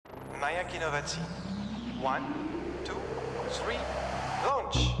Mayak Innovatie. 1, 2, 3,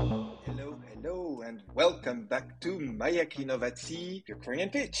 launch! Hello, and welcome back to Mayak Innovatie Ukrainian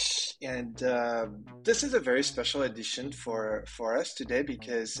Pitch. And this is a very special edition for us today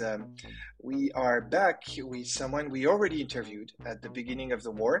because we are back with someone we already interviewed at the beginning of the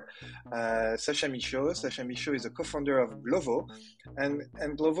war, Sasha Michaud. Sasha Michaud is a co-founder of Glovo, and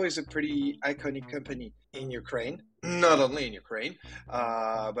Glovo is a pretty iconic company in Ukraine. Not only in Ukraine,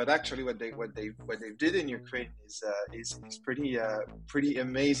 but actually what they did in Ukraine is pretty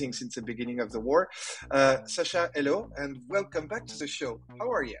amazing since the beginning of the war. Sasha, hello, and welcome back to the show.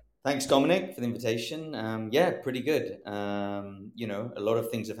 How are you? Thanks, Dominic, for the invitation. Yeah, pretty good. A lot of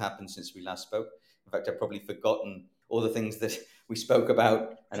things have happened since we last spoke. In fact, I've probably forgotten all the things that we spoke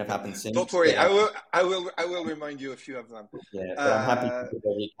about and have happened since. Don't worry, I will remind you a few of them. Yeah, but I'm happy to give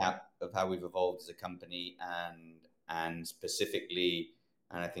a recap of how we've evolved as a company and specifically,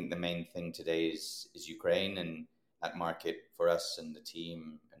 and I think the main thing today is Ukraine and that market for us and the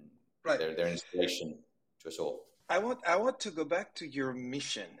team and right. their inspiration to us all. I want to go back to your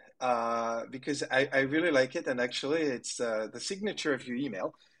mission because I really like it, and actually it's the signature of your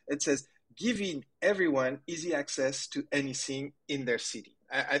email. It says, giving everyone easy access to anything in their city.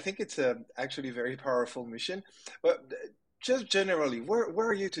 I think it's actually a very powerful mission. But just generally, where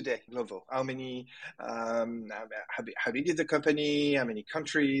are you today, Glovo? How many? How big is the company? How many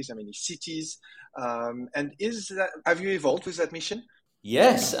countries? How many cities? And have you evolved with that mission?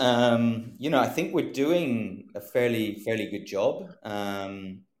 Yes, I think we're doing a fairly good job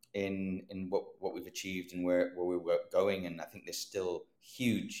in what we've achieved and where we're going, and I think there's still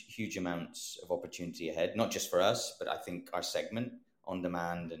huge amounts of opportunity ahead. Not just for us, but I think our segment on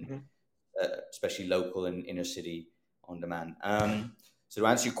demand and especially local and inner city on demand. So to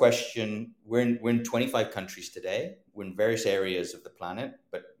answer your question, we're in 25 countries today. We're in various areas of the planet,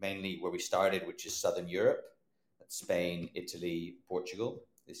 but mainly where we started, which is Southern Europe. Spain, Italy, Portugal.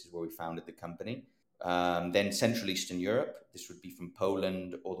 This is where we founded the company. Then Central Eastern Europe. This would be from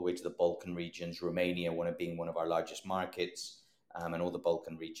Poland all the way to the Balkan regions, Romania being one of our largest markets, and all the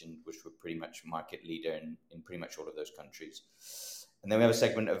Balkan region, which we're pretty much market leader in pretty much all of those countries. And then we have a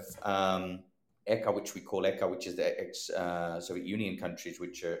segment of ECA, which we call ECA, which is the ex-Soviet Union countries,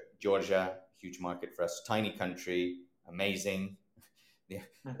 which are Georgia, huge market for us, tiny country, amazing.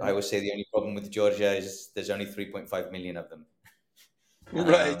 I always say the only problem with Georgia is there's only 3.5 million of them.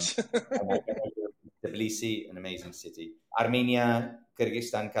 Right. Tbilisi, an amazing city. Armenia,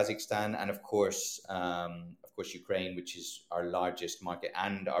 Kyrgyzstan, Kazakhstan, and of course, Ukraine, which is our largest market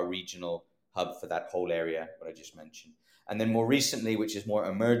and our regional hub for that whole area, what I just mentioned. And then more recently, which is more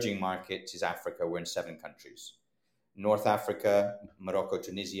emerging markets, is Africa. We're in 7 countries. North Africa, Morocco,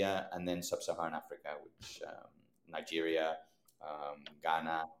 Tunisia, and then Sub-Saharan Africa, which Nigeria,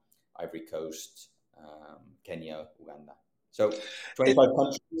 Ghana, Ivory Coast, Kenya, Uganda. So 25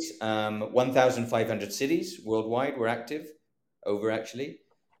 countries, 1,500 cities worldwide. We're active, actually.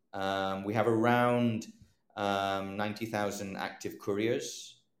 We have around 90,000 active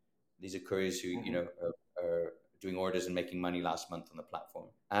couriers. These are couriers who, are doing orders and making money last month on the platform.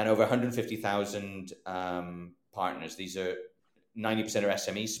 And over 150,000 partners. These are 90% are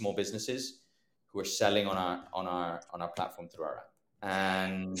SMEs, small businesses, who are selling on our platform through our app.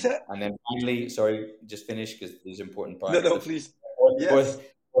 And then finally, sorry, just finish because these are important parts. No, please.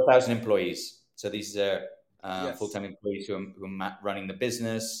 4,000 employees. So these are full-time employees who are running the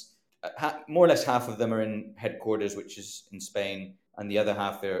business. More or less half of them are in headquarters, which is in Spain, and the other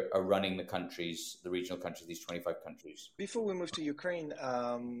half are running the countries, the regional countries, these 25 countries. Before we move to Ukraine,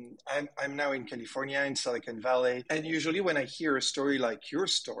 I'm now in California, in Silicon Valley. And usually when I hear a story like your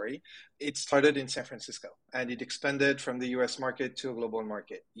story, it started in San Francisco and it expanded from the US market to a global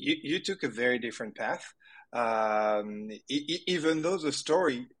market. You took a very different path, even though the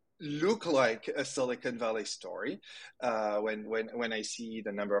story look like a Silicon Valley story. When I see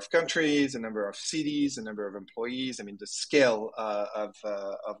the number of countries, the number of cities, the number of employees, the scale of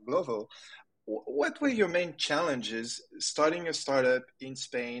Glovo. What were your main challenges starting a startup in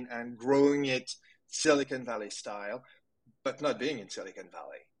Spain and growing it Silicon Valley style, but not being in Silicon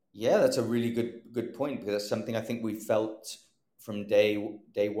Valley? Yeah, that's a really good point, because that's something I think we felt from day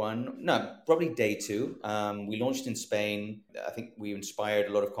one. No, probably day 2. We launched in Spain. I think we inspired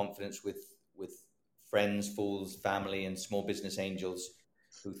a lot of confidence with friends, fools, family, and small business angels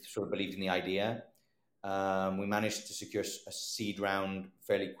who sort of believed in the idea. We managed to secure a seed round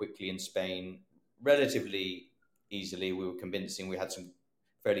fairly quickly in Spain, relatively easily. We were convincing. We had some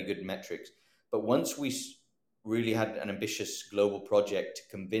fairly good metrics. But once we really had an ambitious global project to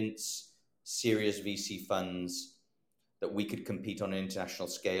convince serious VC funds that we could compete on an international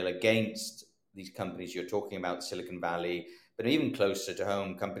scale against these companies you're talking about, Silicon Valley, but even closer to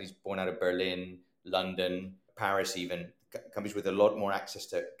home, companies born out of Berlin, London, Paris, even companies with a lot more access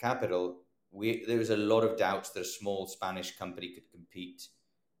to capital. There was a lot of doubts that a small Spanish company could compete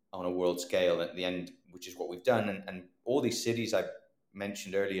on a world scale at the end, which is what we've done. And all these cities I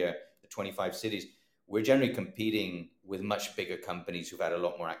mentioned earlier, the 25 cities, we're generally competing with much bigger companies who've had a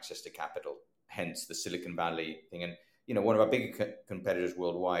lot more access to capital, hence the Silicon Valley thing. And, one of our big competitors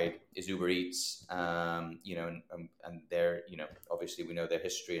worldwide is Uber Eats, and they're, obviously we know their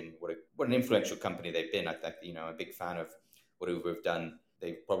history and what an influential company they've been. I think, I'm a big fan of what Uber have done.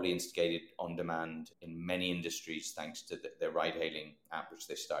 They've probably instigated on demand in many industries thanks to their ride hailing app, which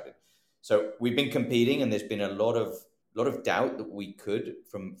they started. So we've been competing, and there's been a lot of doubt that we could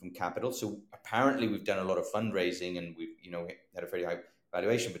from capital. So apparently we've done a lot of fundraising, and we've had a very high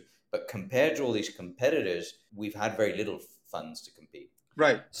valuation. But compared to all these competitors, we've had very little funds to compete.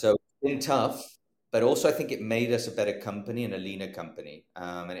 Right. So it's been tough. But also, I think it made us a better company and a leaner company.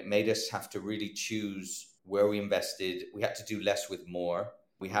 And it made us have to really choose where we invested. We had to do less with more.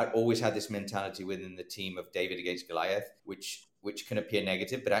 We had always had this mentality within the team of David against Goliath, which can appear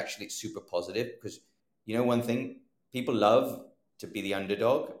negative, but actually it's super positive because, one thing, people love to be the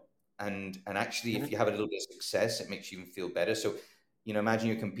underdog. And actually, if you have a little bit of success, it makes you even feel better. So, imagine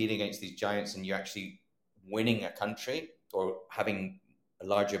you're competing against these giants and you're actually winning a country or having a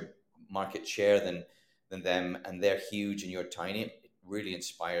larger market share than them, and they're huge and you're tiny. It really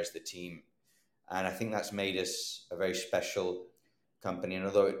inspires the team, and I think that's made us a very special company. And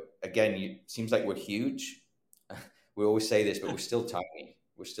although again it seems like we're huge, we always say this, but we're still tiny.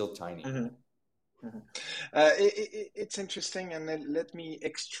 Mm-hmm. Mm-hmm. It's interesting, and let me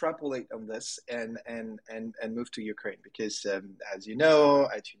extrapolate on this and move to Ukraine because, as you know,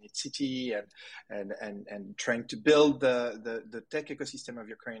 at Unit City and trying to build the tech ecosystem of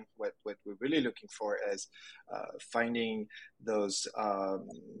Ukraine, what we're really looking for is finding those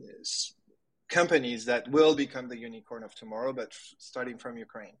companies that will become the unicorn of tomorrow, but starting from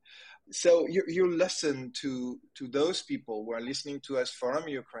Ukraine. So you listen to those people who are listening to us from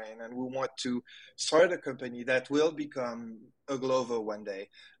Ukraine and who want to start a company that will become a Glovo one day.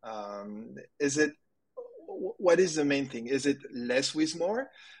 What is the main thing? Is it less with more?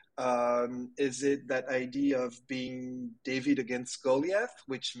 Is it that idea of being David against Goliath,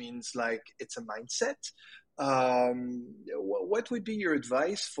 which means like it's a mindset? What would be your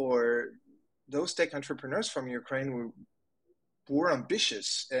advice for those tech entrepreneurs from Ukraine who are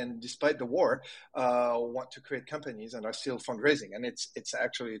ambitious and despite the war want to create companies and are still fundraising? And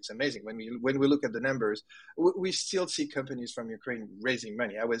it's amazing when we look at the numbers. We still see companies from Ukraine raising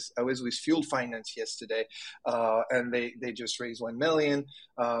money. I was with Fuel Finance yesterday, and they just raised 1 million,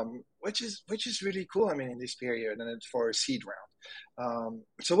 which is really cool. I mean, in this period, and it's for a seed round.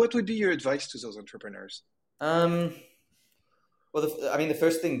 So what would be your advice to those entrepreneurs? Well, the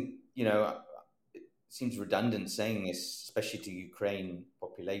first thing, it seems redundant saying this, especially to Ukraine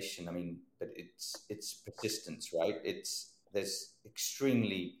population. But it's persistence, right? There's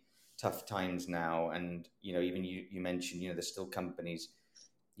extremely tough times now, and even you mentioned, there's still companies,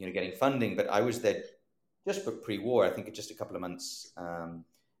 getting funding. But I was there just pre-war, I think, just a couple of months,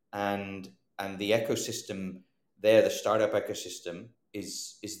 and the ecosystem there, the startup ecosystem,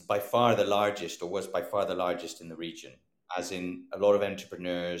 is by far the largest, or was by far the largest in the region, as in a lot of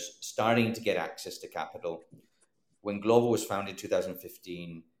entrepreneurs starting to get access to capital. When Glovo was founded in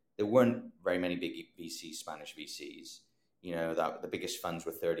 2015, there weren't very many big VCs, Spanish VCs. The biggest funds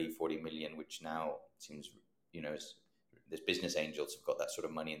were 30, 40 million, which now seems, there's business angels who've got that sort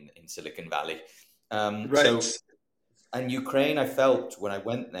of money in Silicon Valley. Right. And Ukraine, I felt when I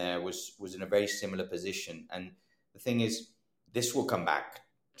went there, was in a very similar position. And the thing is, this will come back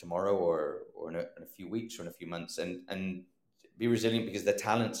tomorrow or in a few weeks or in a few months, and be resilient because the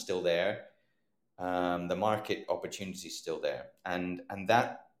talent's still there. The market opportunity is still there. And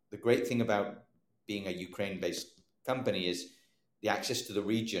that the great thing about being a Ukraine-based company is the access to the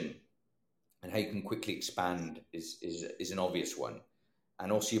region and how you can quickly expand is an obvious one.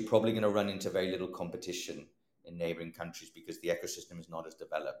 And also you're probably going to run into very little competition in neighboring countries because the ecosystem is not as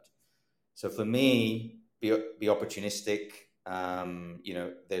developed. So for me, be opportunistic.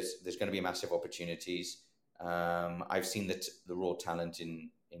 There's going to be massive opportunities. I've seen the raw talent in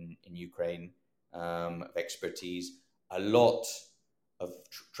Ukraine, of expertise. A lot of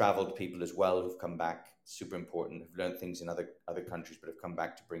traveled people as well who've come back, super important, have learned things in other countries, but have come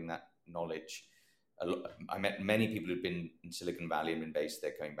back to bring that knowledge. I met many people who've been in Silicon Valley and been based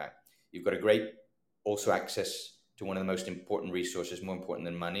there coming back. You've got a great also access to one of the most important resources, more important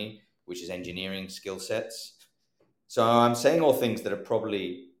than money, which is engineering skill sets. So I'm saying all things that are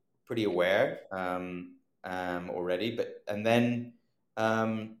probably pretty aware already, but and then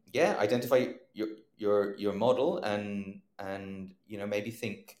yeah, identify your model and maybe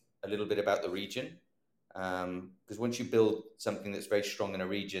think a little bit about the region, because once you build something that's very strong in a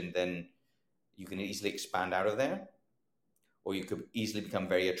region, then you can easily expand out of there, or you could easily become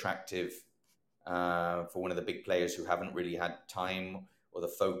very attractive for one of the big players who haven't really had time or the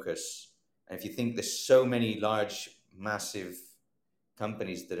focus. And if you think there's so many large, massive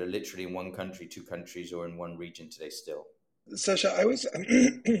companies that are literally in one country, two countries, or in one region today still. Sasha, I was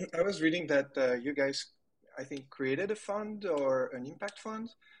I was reading that you guys, I think, created a fund or an impact fund.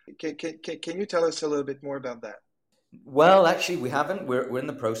 Can you tell us a little bit more about that? Well, actually, we haven't. We're in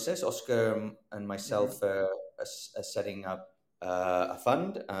the process. Oscar and Hmm. myself are setting up a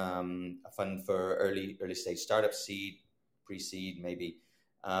fund for early stage startup seed, pre seed, maybe.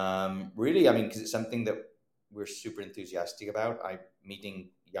 Really, I mean, because it's something that we're super enthusiastic about. I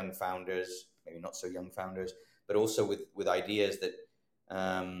meeting young founders, maybe not so young founders, but also with ideas that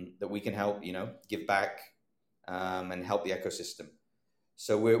we can help, give back and help the ecosystem.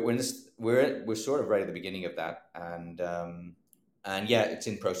 So we're sort of right at the beginning of that, and yeah, it's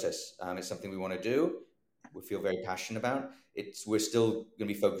in process. It's something we want to do. We feel very passionate about. We're still going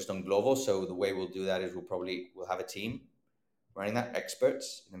to be focused on Glovo. So the way we'll do that is we'll have a team running that, experts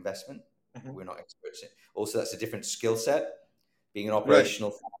in investment. Hmm. We're not experts. Also, that's a different skill set. Being an Right.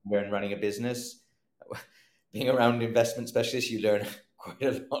 operational founder and running a business, being around investment specialists, you learn quite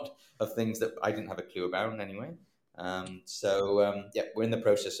a lot of things that I didn't have a clue about anyway. Yeah, we're in the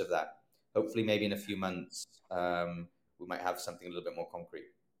process of that. Hopefully, maybe in a few months, we might have something a little bit more concrete.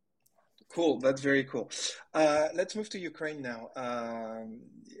 Cool. That's very cool. Let's move to Ukraine now.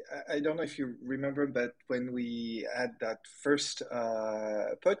 I don't know if you remember, but when we had that first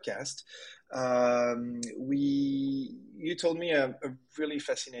podcast, you told me a really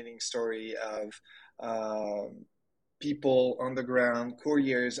fascinating story of people on the ground,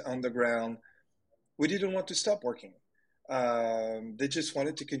 couriers on the ground, who didn't want to stop working. They just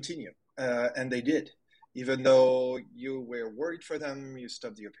wanted to continue, and they did. Even though you were worried for them, you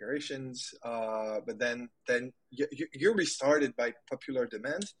stopped the operations, but then you restarted by popular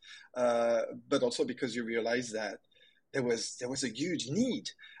demand, but also because you realized that there was a huge need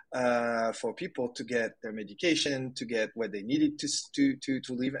for people to get their medication, to get what they needed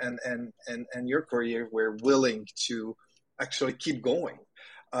to live, and your courier were willing to actually keep going.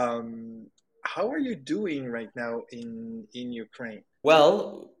 Um, how are you doing right now in Ukraine?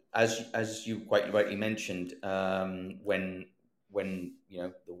 Well, as you quite rightly mentioned, when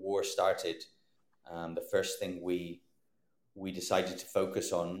the war started, the first thing we decided to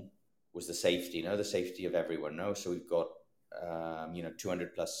focus on was the safety, the safety of everyone. So we've got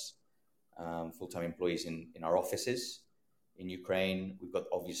 200 plus full-time employees in our offices in Ukraine. We've got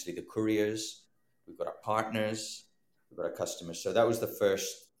obviously the couriers, we've got our partners, we've got our customers. So that was the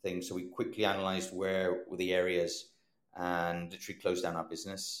first thing. So we quickly analyzed where were the areas and literally closed down our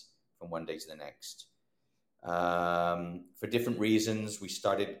business from one day to the next. For different reasons, we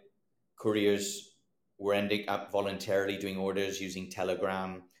started couriers were ending up voluntarily doing orders using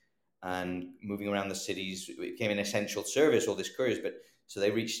Telegram and moving around the cities. It became an essential service, all these couriers, but so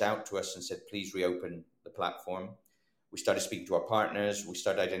they reached out to us and said, please reopen the platform. We started speaking to our partners. We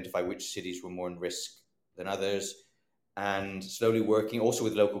started to identify which cities were more in risk than others, and slowly working also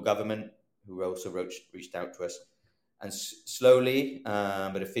with local government, who also reached out to us. And slowly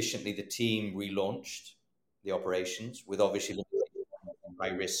but efficiently, the team relaunched the operations with obviously high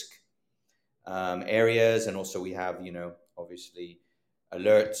risk areas, and also we have obviously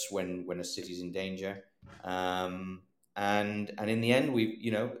alerts when a city's in danger, and in the end we've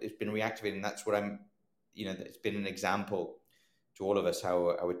it's been reactivated, and that's what it's been an example to all of us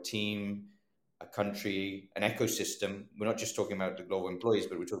how our team, a country, an ecosystem. We're not just talking about the global employees,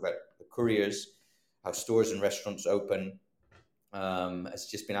 but we're talking about the couriers, how stores and restaurants open. It's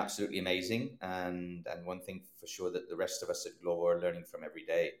just been absolutely amazing, and one thing for sure that the rest of us at Glovo are learning from every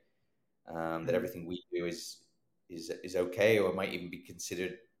day, that Mhm. everything we do is okay, or might even be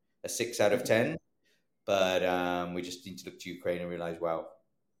considered a 6 out of 10. But we just need to look to Ukraine and realize, wow,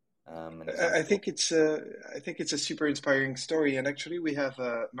 an I example. think it's a super inspiring story, and actually we have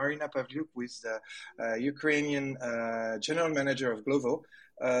Marina Pavlyuk, who is the Ukrainian general manager of Glovo,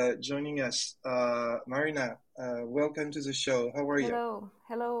 joining us. Marina, welcome to the show. How are you? Hello,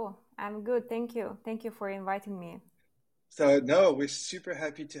 hello. I'm good. Thank you. Thank you for inviting me. So no, we're super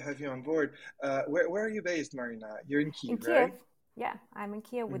happy to have you on board. Where are you based, Marina? You're in In Kiev, Kiev. right? Yeah, I'm in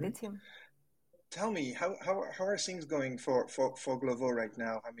Kiev with the Hmm. team. tell me how are things going for Glovo right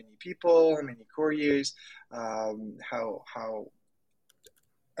now? How many people? How many couriers? How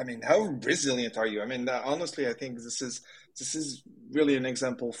I mean, how resilient are you? I mean, honestly, I think this is really an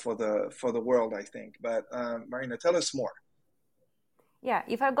example for the world, I think. But Marina, tell us more. Yeah,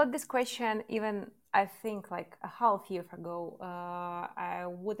 if I got this question even, I think like a half year ago, I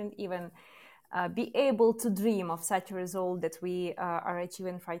wouldn't even be able to dream of such a result that we are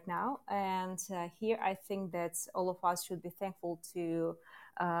achieving right now. And here I think that all of us should be thankful to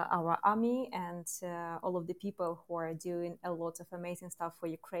our army and all of the people who are doing a lot of amazing stuff for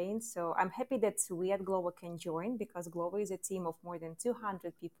Ukraine. So I'm happy that we at Glovo can join, because Glovo is a team of more than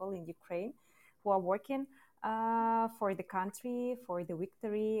 200 people in Ukraine who are working for the country, for the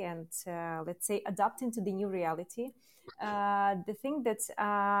victory, and let's say adapting to the new reality. The thing that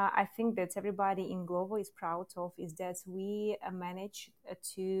I think that everybody in Glovo is proud of is that we managed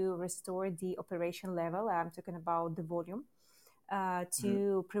to restore the operation level. I'm talking about the volume Mhm.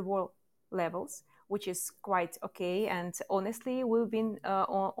 to pre-war levels, which is quite okay. And honestly, we've been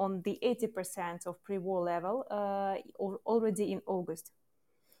on the 80% of pre-war level already in August,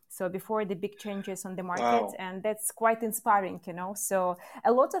 so before the big changes on the market, Wow. and that's quite inspiring, so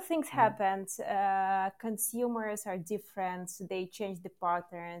a lot of things Mhm. happened. Consumers are different, they change the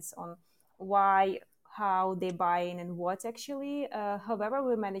patterns on why, how they buy in and what actually. However,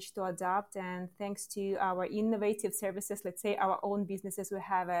 we managed to adapt, and thanks to our innovative services, let's say our own businesses, we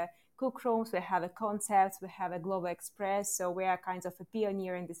have a cook rooms, we have a concepts, we have a Global Express, so we are kind of a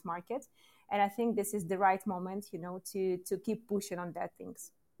pioneer in this market. And I think this is the right moment, to keep pushing on that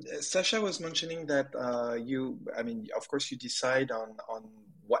things. Sasha was mentioning that I mean, of course, you decide on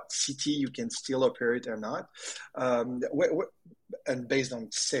what city you can still operate or not, and based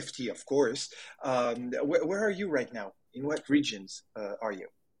on safety, of course. Where are you right now? In what regions are you?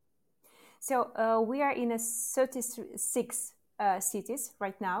 So we are in a 36 cities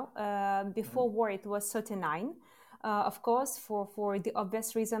right now. Mhm. Before war, it was 39. Of course, for the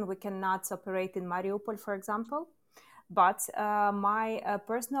obvious reason, we cannot operate in Mariupol, for example. But my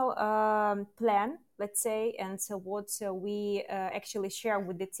personal plan, let's say, and so what we actually share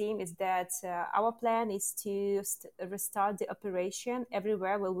with the team is that our plan is to restart the operation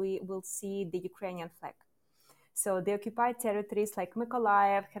everywhere where we will see the Ukrainian flag. So the occupied territories like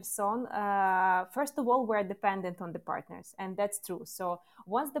Mykolaiv, Kherson, first of all, we're dependent on the partners, and that's true. So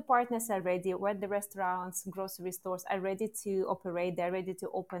once the partners are ready, when the restaurants, grocery stores are ready to operate, they're ready to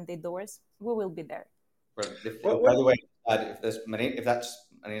open the doors, we will be there. But What by the are way, you? if that's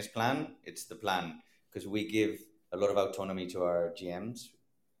Marina's plan, it's the plan because we give a lot of autonomy to our GMs.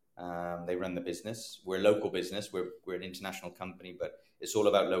 They run the business. We're a local business. We're an international company, but it's all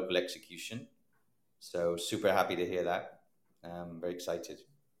about local execution. So super happy to hear that. Very excited.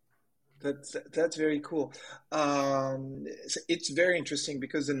 That's very cool. It's very interesting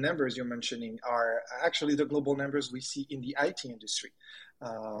because the numbers you're mentioning are actually the global numbers we see in the IT industry.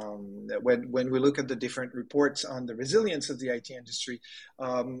 When we look at the different reports on the resilience of the IT industry,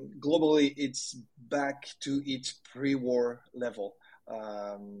 globally, it's back to its pre-war level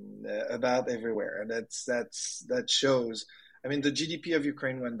about everywhere, and that shows. I mean, the GDP of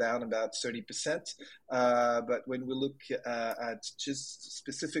Ukraine went down about 30%, but when we look at just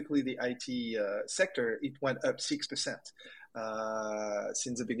specifically the IT sector, it went up 6%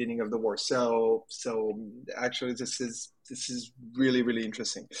 since the beginning of the war. So actually, this is really really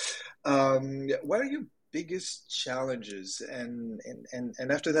interesting. What are your biggest challenges? And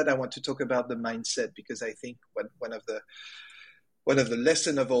after that, I want to talk about the mindset because I think one of the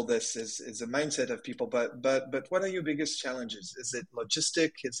lesson of all this is the mindset of people. But what are your biggest challenges? Is it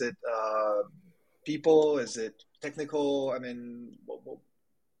logistic? Is it people? Is it technical? I mean,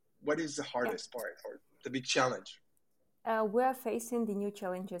 what is the Yeah. hardest part or the big challenge? We are facing the new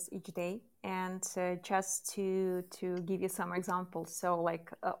challenges each day, and just to give you some examples, so like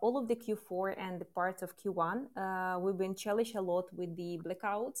all of the Q4 and the part of Q1, we've been challenged a lot with the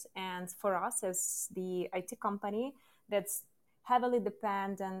blackouts, and for us as the IT company that's heavily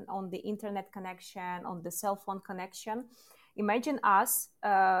dependent on the internet connection, on the cell phone connection. Imagine us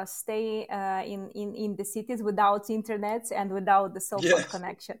stay in the cities without internet and without the cell phone Yes.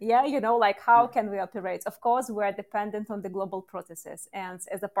 connection. Yeah, like how can we operate? Of course, we're dependent on the global processes. And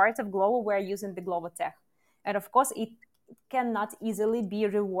as a part of Glovo, we're using the Glovo tech. And of course, it cannot easily be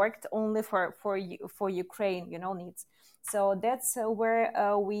reworked only for Ukraine, needs. So that's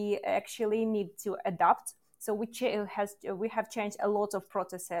where we actually need to adapt. So we have changed a lot of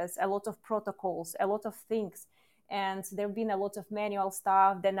processes, a lot of protocols, a lot of things, and there have been a lot of manual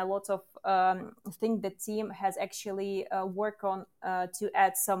stuff, then a lot of things the team has actually worked on to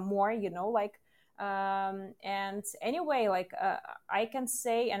add some more, like And anyway, like I can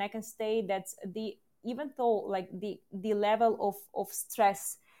say and I can say that the even though like the level of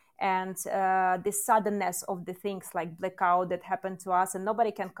stress and the suddenness of the things like blackout that happened to us and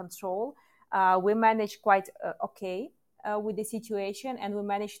nobody can control, we managed quite okay with the situation, and we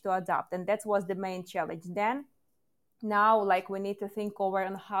managed to adapt, and that was the main challenge. Then now like we need to think over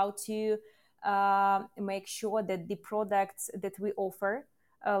on how to make sure that the products that we offer,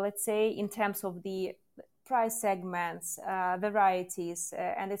 let's say in terms of the price segments, varieties,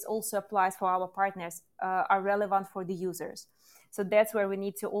 and it also applies for our partners, are relevant for the users. So that's where we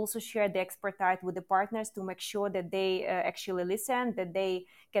need to also share the expertise with the partners to make sure that they actually listen, that they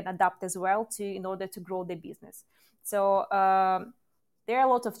can adapt as well to in order to grow the business. So there are a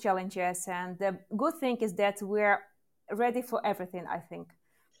lot of challenges, and the good thing is that we're ready for everything, I think.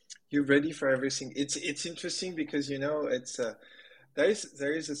 You're ready for everything. It's interesting because it's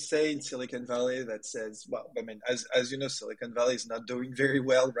there is a say in Silicon Valley that says, well, I mean, as you know, Silicon Valley is not doing very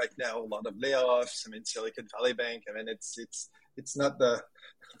well right now. A lot of layoffs. I mean, Silicon Valley Bank. I mean, it's not the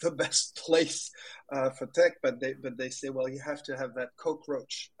best place for tech, but they say, well, you have to have that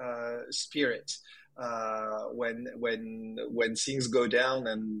cockroach spirit when things go down,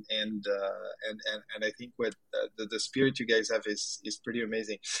 and I think what the spirit you guys have is pretty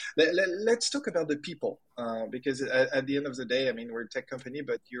amazing. Let's talk about the people, because at the end of the day, I mean, we're a tech company,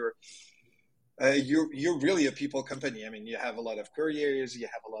 but you're really a people company. I mean, you have a lot of couriers, you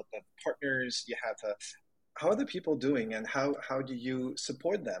have a lot of partners, you have how are the people doing, and how do you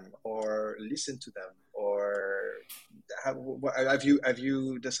support them or listen to them, or have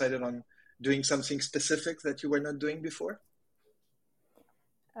you decided on doing something specific that you were not doing before?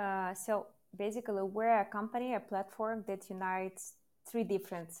 So basically, we're a company, a platform that unites three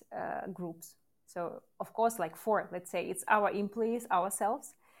different groups. So of course, like four, let's say it's our employees,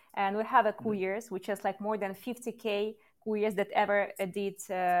 ourselves, and we have a couriers, which is like more than 50K couriers that ever did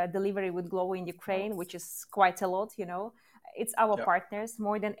delivery with Glovo in Ukraine, which is quite a lot, you know. It's our Yeah. partners,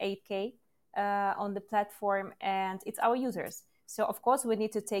 more than 8K on the platform, and it's our users. So of course we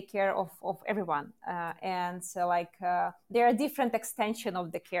need to take care of everyone, and so like there are different extension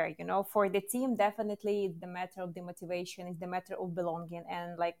of the care, you know. For the team, definitely it's the matter of the motivation, it's the matter of belonging,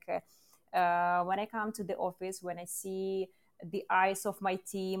 and like when I come to the office, when I see the eyes of my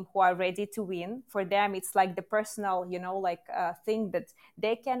team who are ready to win, for them it's like the personal, you know, like thing that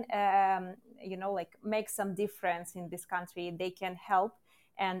they can you know, like make some difference in this country, they can help.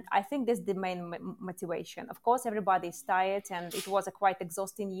 And I think that's the main motivation. Of course, everybody is tired, and it was a quite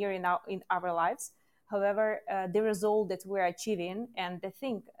exhausting year in our lives. However, the result that we're achieving, and the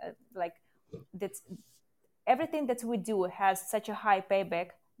thing, like that, everything that we do has such a high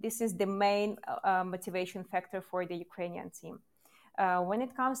payback. This is the main motivation factor for the Ukrainian team. When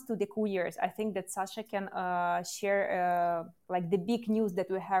it comes to the couriers, I think that Sasha can share like the big news that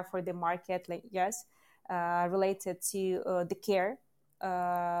we have for the market, like yes, related to the care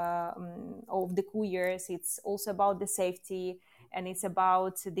of the couriers. It's also about the safety, and it's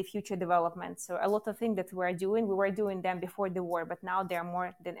about the future development. So a lot of things that we were doing them before the war, but now they're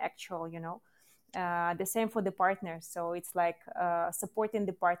more than actual, you know. The same for the partners. So it's like supporting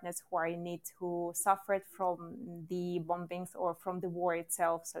the partners who are in need, who suffered from the bombings or from the war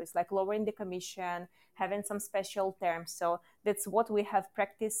itself. So it's like lowering the commission, having some special terms. So that's what we have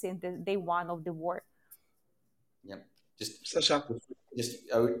practiced in the day one of the war. Yeah. Sasha.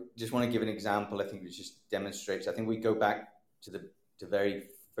 I would just want to give an example. I think it just demonstrates. I think we go back to the very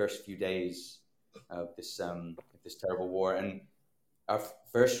first few days of this terrible war, and our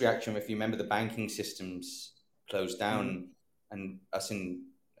first reaction, if you remember, the banking systems closed down, and us in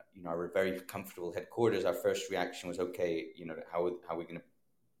our very comfortable headquarters, our first reaction was, okay, how are we going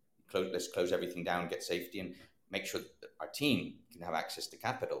to let's close everything down, get safety, and make sure that our team can have access to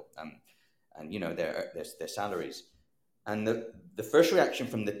capital, and their salaries. And the first reaction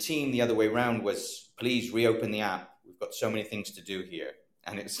from the team the other way around was, please reopen the app. We've got so many things to do here.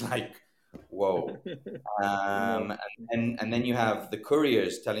 And it's like, whoa. And then you have the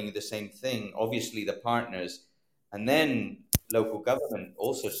couriers telling you the same thing, obviously the partners, and then local government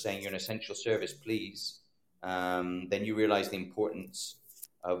also saying you're an essential service, please. Then you realize the importance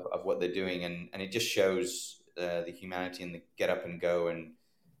of what they're doing. And it just shows the humanity and the get up and go. And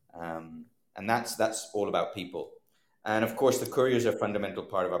that's all about people. And of course, the couriers are a fundamental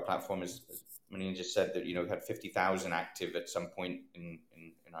part of our platform. As Marina just said, that we had 50,000 active at some point in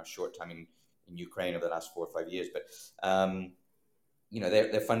our short time in Ukraine over the last 4 or 5 years. But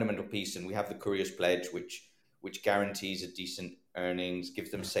they're fundamental piece, and we have the Couriers Pledge, which guarantees a decent earnings,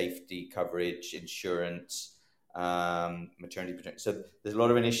 gives them safety, coverage, insurance, maternity, paternity. So there's a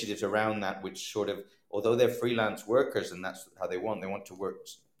lot of initiatives around that, which sort of, although they're freelance workers and that's how they want to work,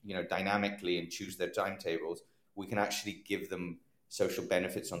 dynamically and choose their timetables. We can actually give them social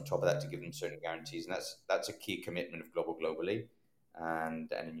benefits on top of that to give them certain guarantees, and that's a key commitment of Glovo globally,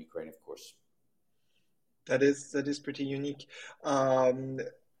 and in Ukraine, of course. That is pretty unique.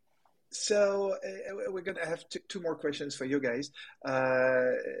 So we're gonna have two more questions for you guys.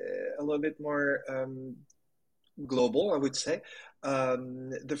 A little bit more global, I would say.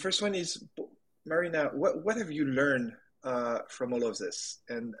 The first one is, Marina, what have you learned from all of this?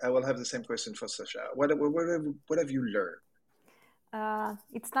 And I will have the same question for Sasha. What have you learned?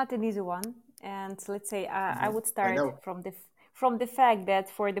 It's not an easy one, and let's say I would I start know. from the fact that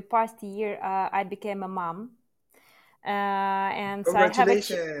for the past year I became a mom, and so I have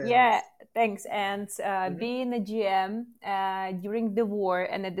yeah, Congratulations. thanks. And Hmm. being a GM during the war,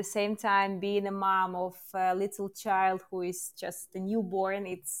 and at the same time being a mom of a little child who is just a newborn,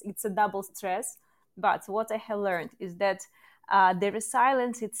 it's a double stress. But what I have learned is that the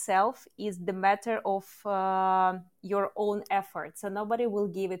resilience itself is the matter of your own effort. So nobody will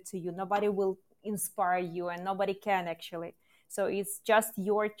give it to you, nobody will inspire you, and nobody can actually. So it's just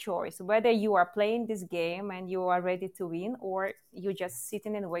your choice whether you are playing this game and you are ready to win, or you just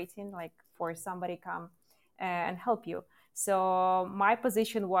sitting and waiting like for somebody come and help you. So my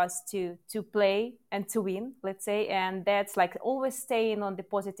position was to play and to win, let's say, and that's like always staying on the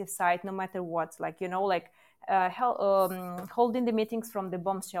positive side no matter what. Like like holding the meetings from the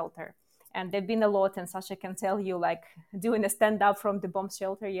bomb shelter, and there've been a lot, and Sasha can tell you, like doing a stand up from the bomb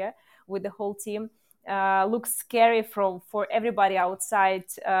shelter, yeah, with the whole team. Looks scary for everybody outside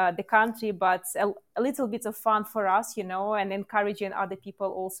the country, but a little bit of fun for us, and encouraging other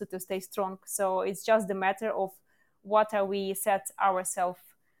people also to stay strong. So it's just the matter of what are we set ourselves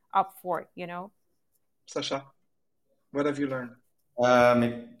up for. Sasha, what have you learned?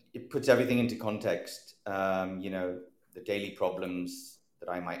 It puts everything into context. The daily problems that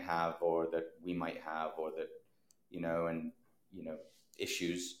I might have, or that we might have, or that and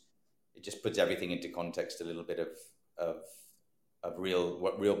issues. It just puts everything into context a little bit of of real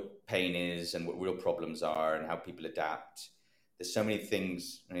what real pain is and what real problems are and how people adapt. There's so many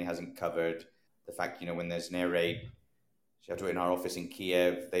things he hasn't covered. The fact, when there's an air raid, in our office in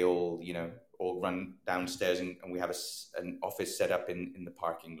Kiev, they all run downstairs, and we have an office set up in the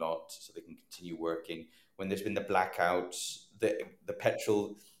parking lot so they can continue working. When there's been the blackouts, the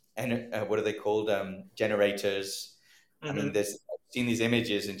petrol, and what are they called? Generators. I mean, Hmm. there's I've seen these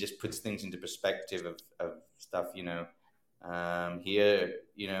images and just puts things into perspective of stuff. Here,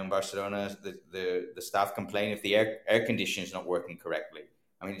 in Barcelona, the staff complain if the air conditioner is not working correctly.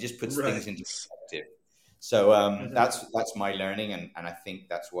 I mean, it just puts things into Right. perspective. So Hmm. that's my learning, and I think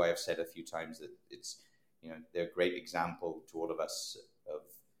that's why I've said a few times that it's they're a great example to all of us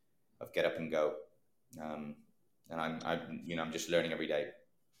of get up and go, um, and I'm just learning every day.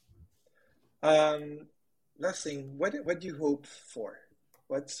 Um, Last thing, what do you hope for?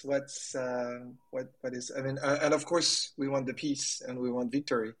 What is? I mean, and of course, we want the peace and we want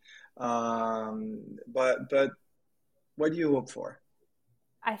victory. But what do you hope for?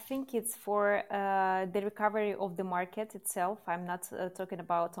 I think it's for the recovery of the market itself. I'm not talking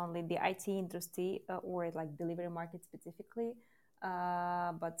about only the IT industry or like delivery market specifically,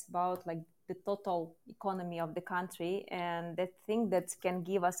 but about like the total economy of the country, and the thing that can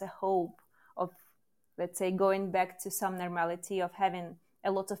give us a hope of, let's say, going back to some normality, of having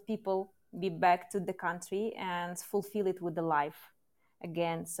a lot of people be back to the country and fulfill it with the life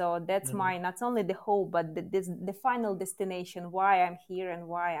again. So that's Hmm. my not only the hope, but the final destination, why I'm here and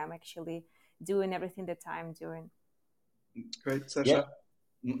why I'm actually doing everything that I'm doing. Great, Yeah, Sasha.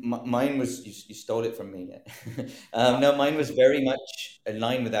 mine was you stole it from me. Ah. No, mine was very much in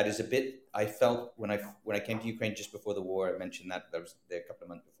line with that. Is a bit I felt when I came to Ukraine just before the war. I mentioned that there was there a couple of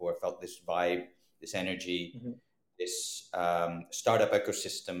months before. I felt this vibe, this energy, Hmm. this startup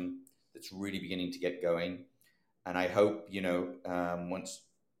ecosystem that's really beginning to get going. And I hope once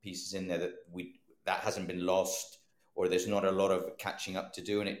peace is in there that hasn't been lost, or there's not a lot of catching up to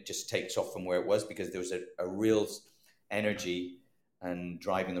do, and it just takes off from where it was, because there was a real energy and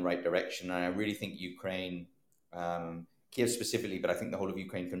drive in the right direction. And I really think Ukraine, Kiev specifically, but I think the whole of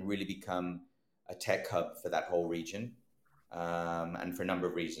Ukraine can really become a tech hub for that whole region, and for a number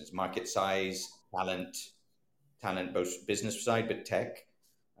of reasons: market size, talent, both business side but tech.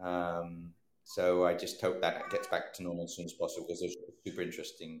 Um, so I just hope that gets back to normal as soon as possible, because there's a super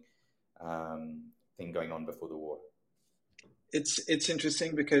interesting thing going on before the war. It's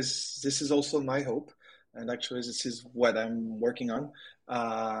interesting because this is also my hope, and actually, this is what I'm working on.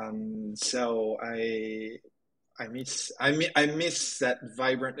 So I miss that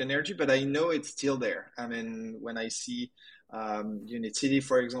vibrant energy, but I know it's still there. I mean, when I see Unit City,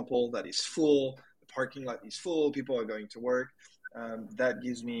 for example, that is full, the parking lot is full, people are going to work. That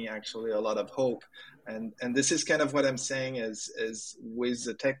gives me actually a lot of hope, and this is kind of what I'm saying is with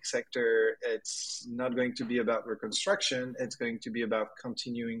the tech sector, it's not going to be about reconstruction; it's going to be about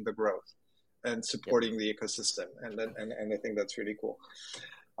continuing the growth and Yep. supporting the ecosystem, and I think that's really cool.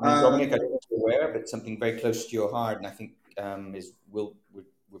 I mean, Dominic, I don't know if you're aware, but something very close to your heart, and I think is we're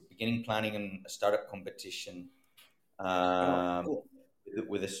beginning planning a startup competition um, Cool.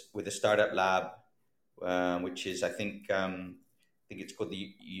 with a startup lab, which is I think it's called the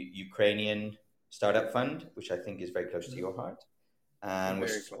Ukrainian Startup Fund, which I think is very close to your heart, and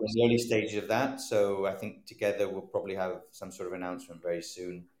Very we're in close. the early stages of that. So I think together we'll probably have some sort of announcement very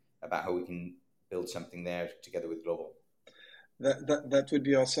soon about how we can build something there together with Glovo. That would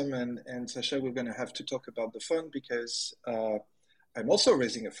be awesome. And Sasha, we're going to have to talk about the fund because I'm also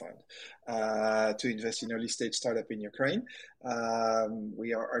raising a fund to invest in early stage startup in Ukraine.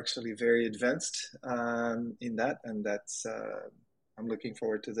 We are actually very advanced in that, and that's I'm looking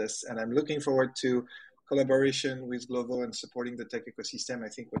forward to this, and I'm looking forward to collaboration with Glovo and supporting the tech ecosystem. I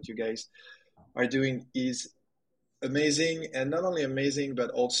think what you guys are doing is amazing, and not only amazing but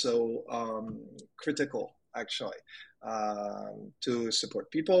also critical actually, to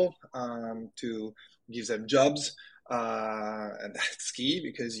support people, to give them jobs, and that's key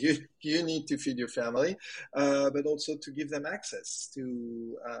because you need to feed your family, but also to give them access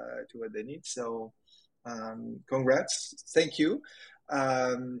to what they need. So congrats, thank you,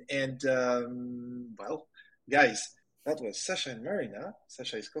 well, guys, that was Sasha and Marina.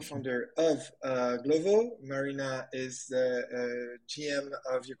 Sasha is co-founder of Glovo. Marina is the GM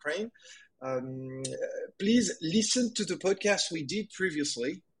of Ukraine. Please listen to the podcast we did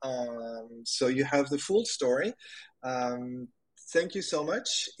previously, so you have the full story. Thank you so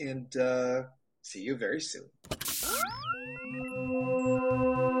much, and see you very soon.